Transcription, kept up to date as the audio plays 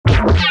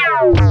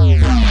I'm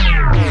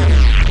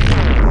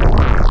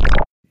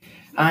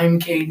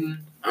Caden,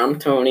 I'm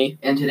Tony.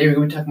 and today we're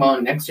going to talk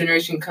about next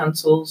generation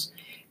consoles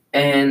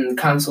and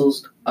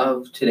consoles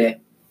of today.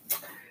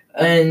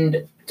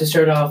 And to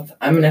start off,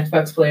 I'm an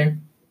Xbox player,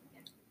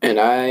 And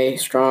I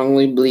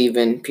strongly believe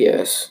in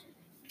PS.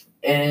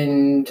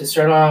 and to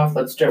start off,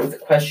 let's start with a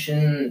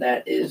question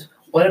that is,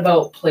 what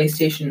about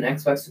PlayStation and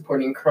Xbox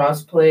supporting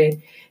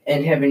crossplay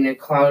and having a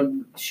cloud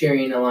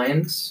sharing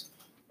alliance?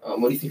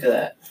 What do you think of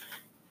that?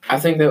 I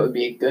think that would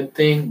be a good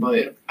thing,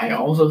 but I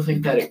also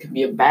think that it could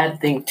be a bad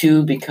thing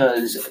too,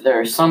 because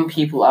there are some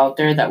people out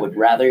there that would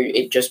rather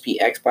it just be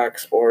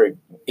Xbox or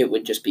it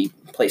would just be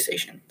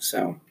PlayStation.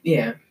 So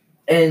Yeah.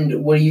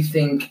 And what do you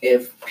think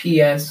if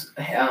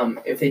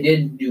if they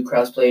did do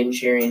crossplay and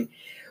sharing,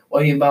 what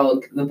do you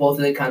about the both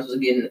of the consoles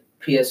getting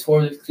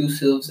PS4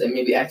 exclusives and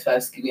maybe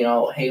Xbox giving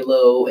out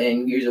Halo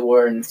and Gears of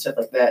War and stuff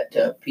like that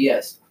to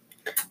PS?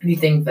 Do you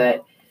think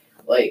that,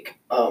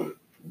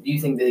 do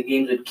you think that the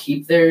games would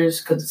keep theirs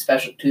because it's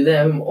special to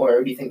them,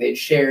 or do you think they'd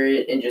share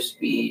it and just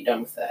be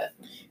done with that?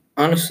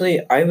 honestly,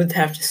 I would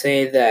have to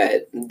say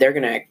that they're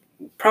going to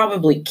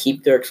probably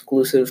keep their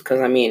exclusives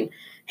because, I mean,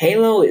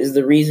 Halo is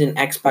the reason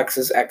Xbox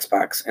is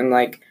Xbox.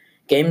 And,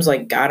 games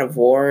like God of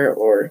War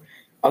or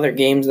other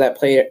games that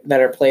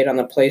are played on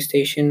the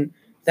PlayStation,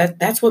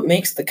 that's what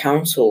makes the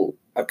console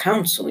a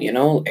console,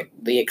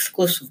 the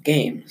exclusive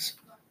games.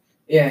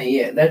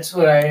 Yeah, that's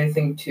what I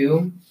think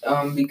too.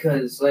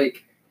 Because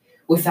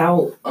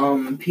without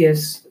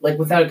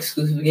without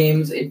exclusive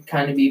games, it'd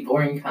kind of be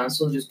boring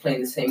consoles just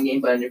playing the same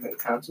game but on different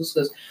consoles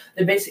because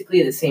they're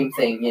basically the same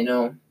thing.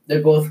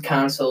 They're both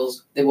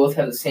consoles. They both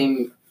have the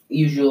same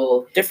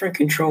Different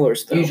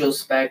controllers, though. usual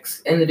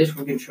specs and the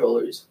different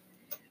controllers.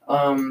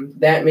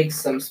 That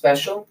makes them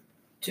special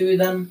to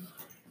them.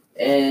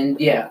 And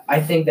yeah,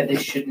 I think that they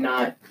should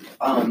not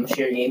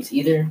share games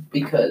either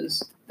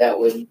because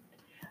I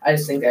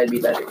just think that'd be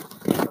better.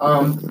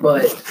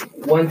 But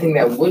one thing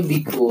that would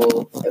be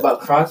cool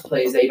about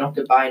crossplay is that you don't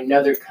have to buy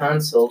another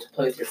console to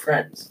play with your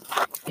friends.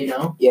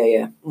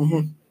 Yeah.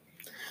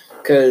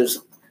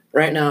 Because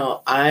right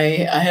now,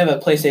 I have a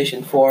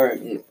PlayStation 4,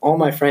 and all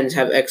my friends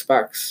have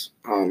Xbox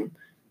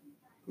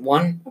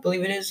One, I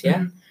believe it is, yeah.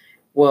 Mhm.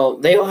 Well,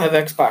 they all have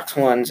Xbox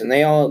Ones, and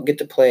they all get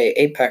to play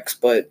Apex,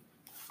 but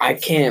I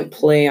can't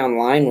play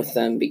online with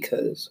them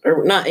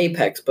or not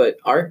Apex, but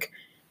Ark.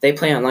 They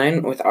play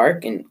online with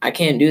Ark, and I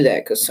can't do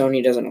that because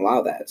Sony doesn't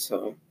allow that,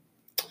 so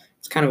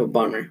it's kind of a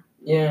bummer.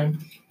 Yeah,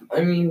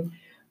 I mean,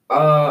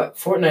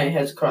 Fortnite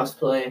has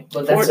crossplay,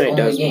 but that's the Fortnite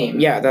only does. game.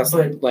 Yeah, that's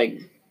But like...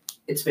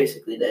 it's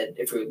basically dead,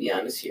 if we're be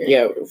honest here.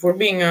 Yeah, if we're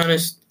being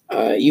honest,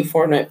 you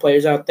Fortnite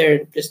players out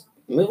there, just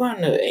move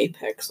on to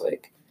Apex.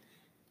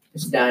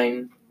 It's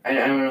dying. I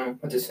don't know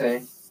what to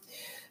say.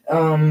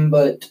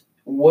 But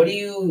what do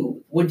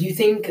you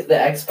think the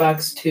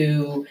Xbox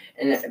 2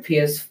 and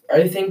PS?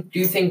 Do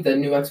you think the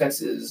new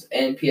Xboxes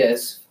and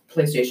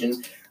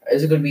PlayStations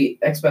is it going to be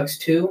Xbox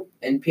 2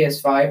 and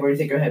PS5, or do you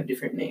think they'll have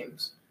different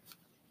names?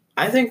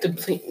 I think the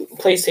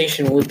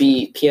PlayStation would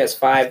be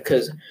PS5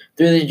 because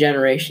through the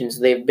generations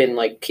they've been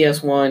like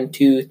PS1,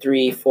 2,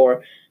 3,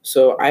 4.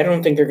 So I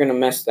don't think they're gonna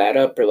mess that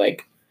up or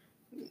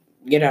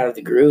get out of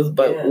the groove.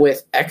 But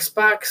with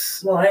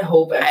Xbox, well, I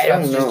hope Xbox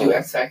don't just know. do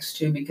Xbox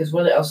 2 because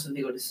what else are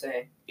they going to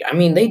say? I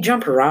mean, they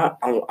jump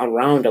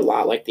around a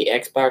lot, like the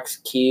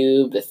Xbox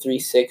Cube, the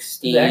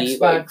 360. The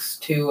Xbox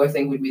 2, I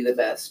think, would be the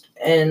best.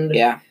 And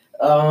yeah.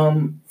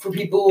 For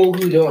people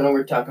who don't know what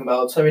we're talking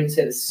about, sorry to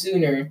say this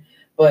sooner,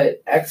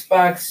 but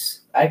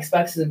Xboxes and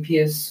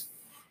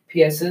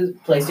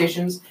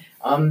PlayStations,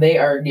 they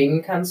are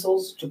gaming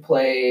consoles to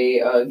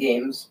play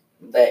games.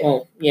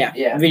 Video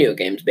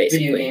games,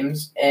 basically. Video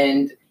games,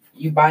 and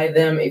you buy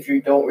them if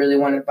you don't really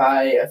want to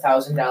buy a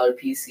 $1,000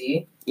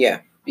 PC.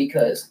 Yeah.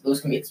 Because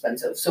those can be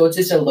expensive. So it's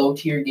just a low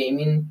tier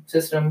gaming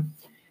system,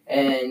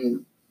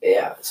 and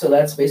yeah, so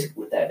that's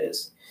basically what that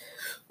is.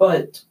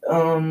 But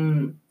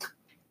one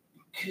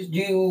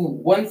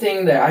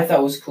thing that I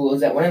thought was cool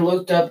is that when I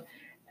looked up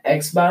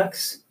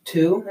Xbox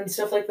 2 and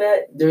stuff like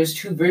that, there's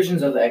two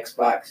versions of the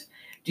Xbox.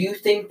 Do you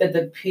think that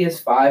the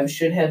PS5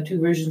 should have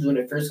two versions when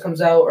it first comes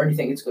out, or do you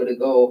think it's going to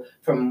go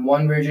from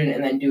one version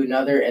and then do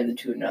another and then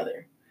to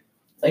another,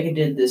 like it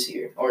did this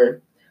year or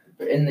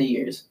in the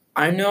years?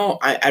 I know,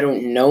 I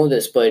don't know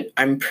this, but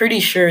I'm pretty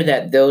sure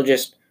that they'll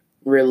just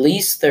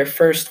release their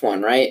first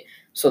one, right?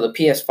 So the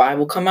PS5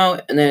 will come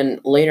out, and then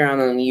later on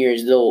in the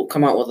years, they'll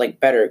come out with,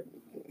 better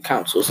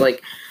consoles.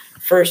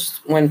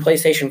 First, when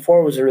PlayStation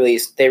 4 was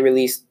released, they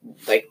released,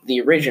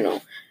 the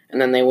original, and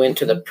then they went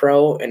to the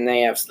Pro, and they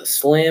have the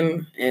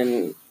Slim,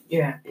 and...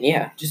 Yeah.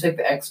 Just like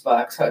the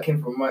Xbox, how it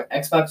came from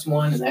Xbox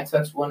One and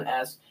Xbox One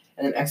S,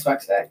 and then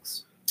Xbox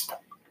X.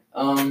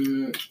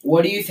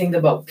 What do you think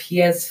about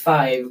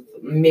PS5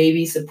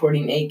 maybe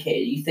supporting 8K?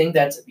 Do you think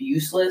that's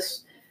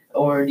useless,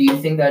 or do you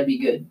think that'd be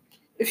good?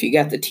 If you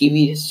got the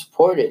TV to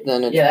support it,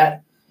 then it's...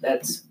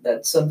 that's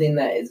something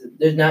that is.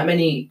 There's not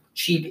many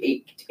cheap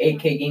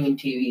 8K gaming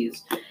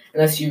TVs.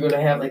 unless you're going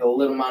to have like a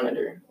little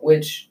monitor,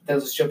 which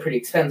those are still pretty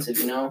expensive,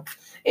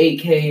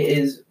 8K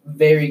is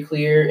very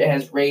clear. It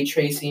has ray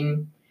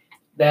tracing.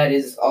 That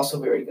is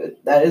also very good.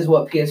 That is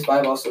what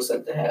PS5 also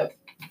said to have.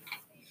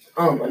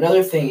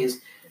 Another thing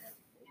is,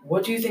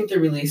 what do you think the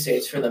release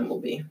dates for them will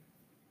be?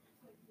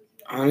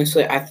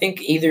 Honestly, I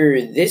think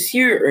either this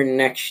year or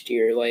next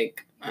year.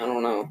 Like, I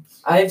don't know.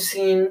 I've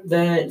seen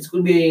that it's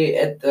going to be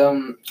at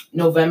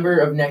November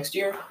of next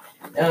year,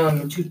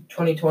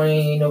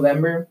 2020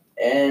 November,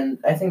 and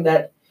I think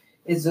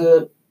that's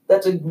a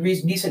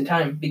decent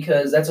time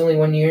because that's only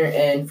 1 year,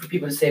 and for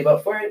people to save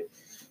up for it,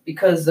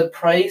 because the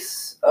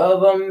price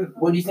of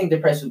what do you think the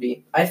price would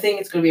be? I think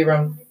it's going to be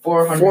around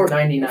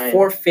 $499,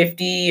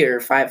 $450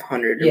 or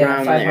 $500. Yeah,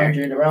 around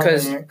 500 there. around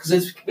there, because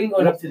it's been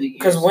going up through the years.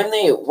 Because when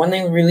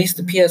they released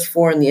the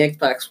PS4 and the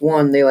Xbox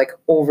One, they like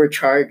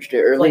overcharged it,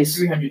 or at like least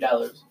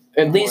 $300.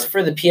 At least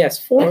for the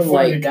PS4,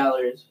 like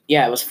 $400.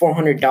 Yeah, it was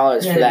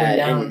 $400 for that.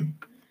 And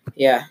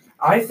yeah,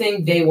 I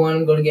think day one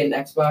I'm going to get an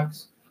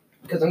Xbox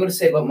because I'm going to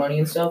save up money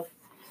and stuff.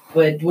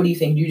 But what do you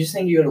think? Do you just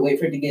think you're going to wait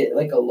for it to get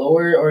like a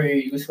lower, or are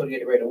you just going to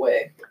get it right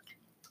away?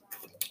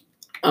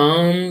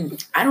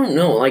 I don't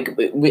know. Like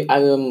we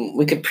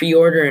could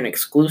pre-order an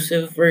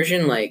exclusive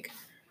version. Like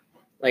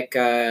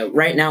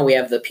right now we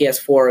have the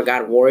PS4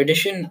 God of War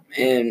edition,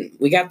 and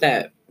we got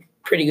that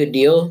pretty good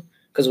deal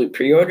because we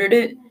pre-ordered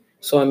it.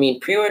 So I mean,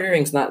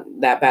 pre-ordering's not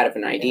that bad of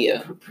an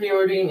idea.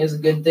 Pre-ordering is a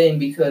good thing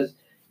because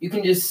you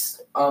can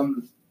just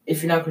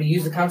if you're not going to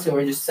use the console,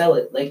 or just sell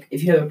it. Like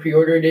if you have a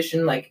pre-order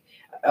edition, like.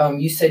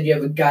 You said you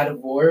have a God of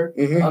War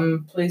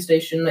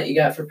PlayStation that you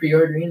got for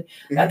pre-ordering.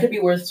 Mm-hmm. That could be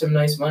worth some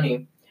nice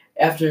money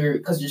because you're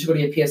just going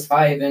to get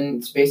PS5 and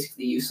it's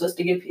basically useless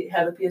to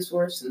have a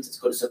PS4 since it's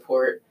going to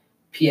support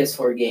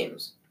PS4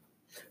 games.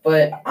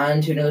 But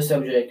on to another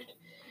subject.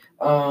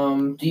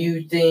 Do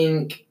you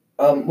think?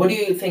 What do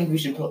you think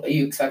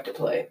you expect to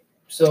play?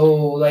 So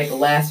like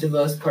Last of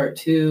Us Part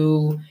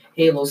 2,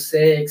 Halo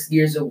 6,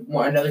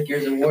 another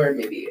Gears of War,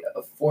 maybe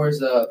a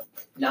Forza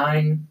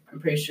 9. I'm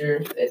pretty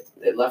sure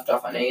it left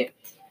off on 8.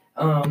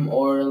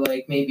 Or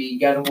like maybe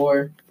God of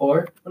War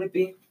 4, would it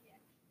be?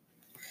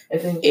 I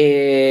think.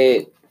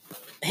 There's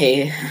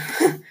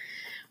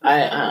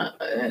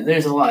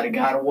a lot of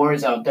God of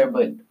Wars out there,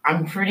 but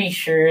I'm pretty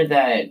sure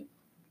that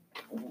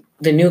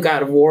the new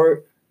God of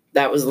War,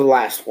 that was the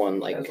last one.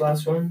 Like that was the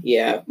last one?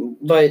 Yeah,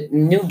 but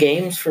new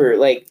games for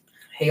like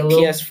Halo,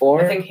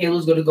 PS4. I think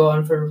Halo's going to go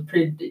on for a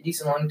pretty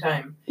decent long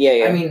time.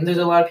 Yeah. I mean, there's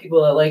a lot of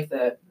people that like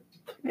that.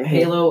 Mm-hmm.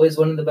 Halo is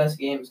one of the best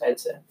games, I'd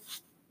say.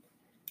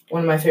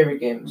 One of my favorite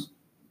games.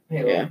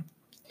 Halo. Yeah.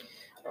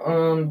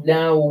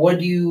 Now, what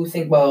do you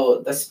think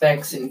about the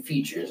specs and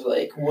features?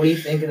 Like, what do you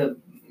think of the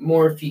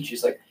more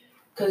features? Like,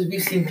 because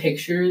we've seen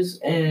pictures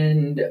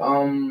and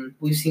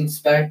we've seen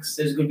specs.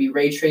 There's going to be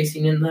ray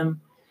tracing in them.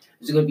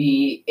 There's going to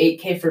be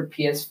 8K for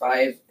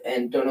PS5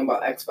 and don't know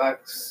about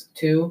Xbox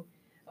 2.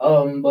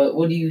 But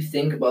what do you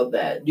think about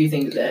that? Do you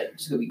think that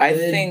it's going to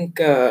be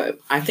good?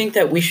 I think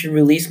that we should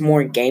release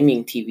more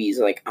gaming TVs,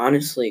 like,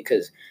 honestly,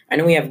 because I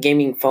know we have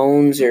gaming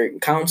phones or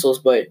consoles,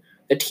 but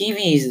the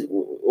TVs,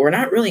 we're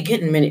not really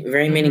getting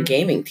very many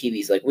gaming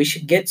TVs. Like, we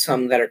should get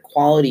some that are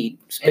quality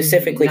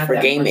specifically for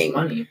gaming.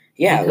 Much money.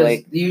 Yeah, because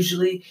like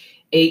usually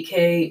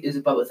 8K is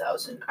above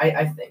 1,000.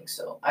 I think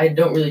so. I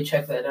don't really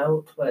check that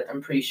out, but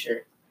I'm pretty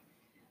sure.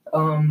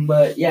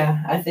 But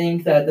yeah, I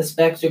think that the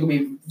specs are going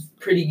to be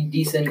pretty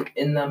decent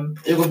in them.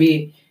 There will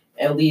be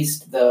at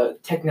least the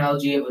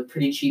technology of a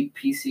pretty cheap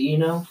PC,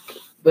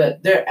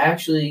 But they're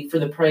actually, for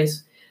the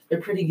price,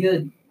 they're pretty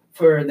good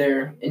for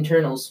their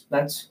internals.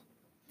 That's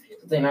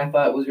something I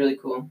thought was really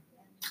cool.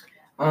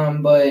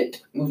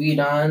 But moving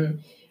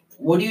on,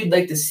 what do you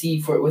like to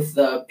see with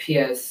the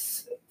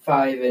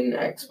PS5 and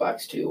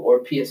Xbox 2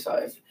 or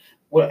PS5?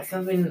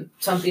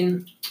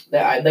 Something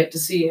that I'd like to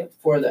see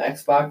for the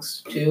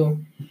Xbox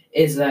 2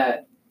 is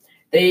that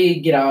they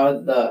get out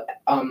of the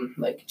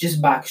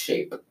just box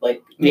shape.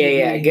 Like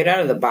get out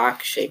of the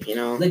box shape,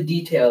 The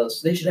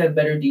details. They should have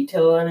better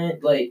detail on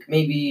it. Like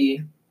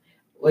maybe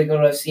what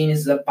I've seen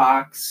is the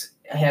box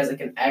has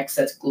like an X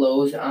that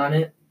glows on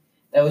it.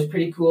 That was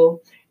pretty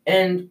cool.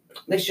 And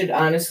they should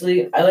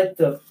honestly I like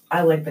the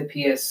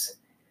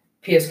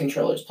PS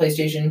controllers.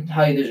 PlayStation,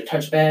 how there's a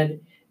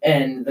touchpad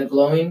and the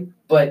glowing,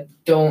 but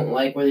don't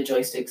like where the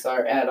joysticks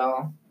are at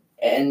all.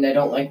 And I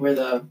don't like where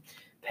the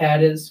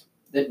pad is,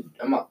 the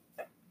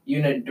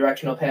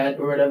unidirectional pad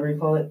or whatever you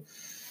call it.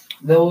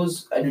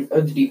 Those,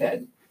 or the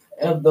D-pad.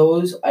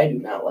 Those I do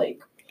not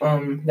like.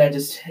 That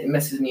just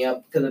messes me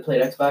up because I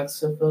played Xbox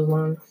so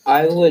long.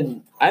 I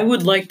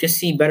would like to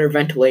see better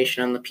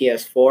ventilation on the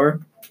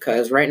PS4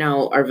 because right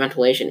now our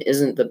ventilation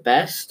isn't the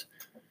best.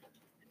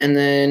 And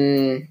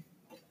then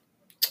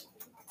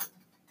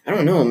I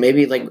don't know,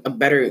 maybe like a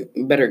better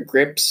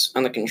grips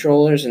on the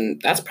controllers,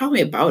 and that's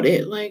probably about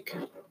it. Like,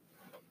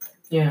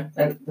 yeah,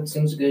 that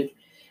seems good.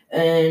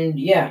 And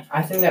yeah,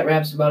 I think that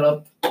wraps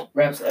about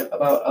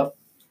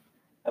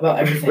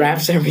everything.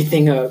 Wraps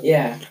everything up.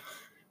 Yeah.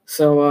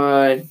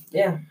 So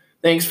yeah.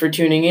 Thanks for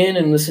tuning in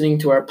and listening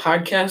to our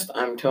podcast.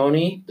 I'm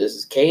Tony. This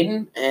is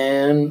Caden,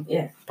 and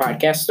Yeah.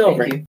 podcast's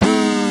over. Thank you.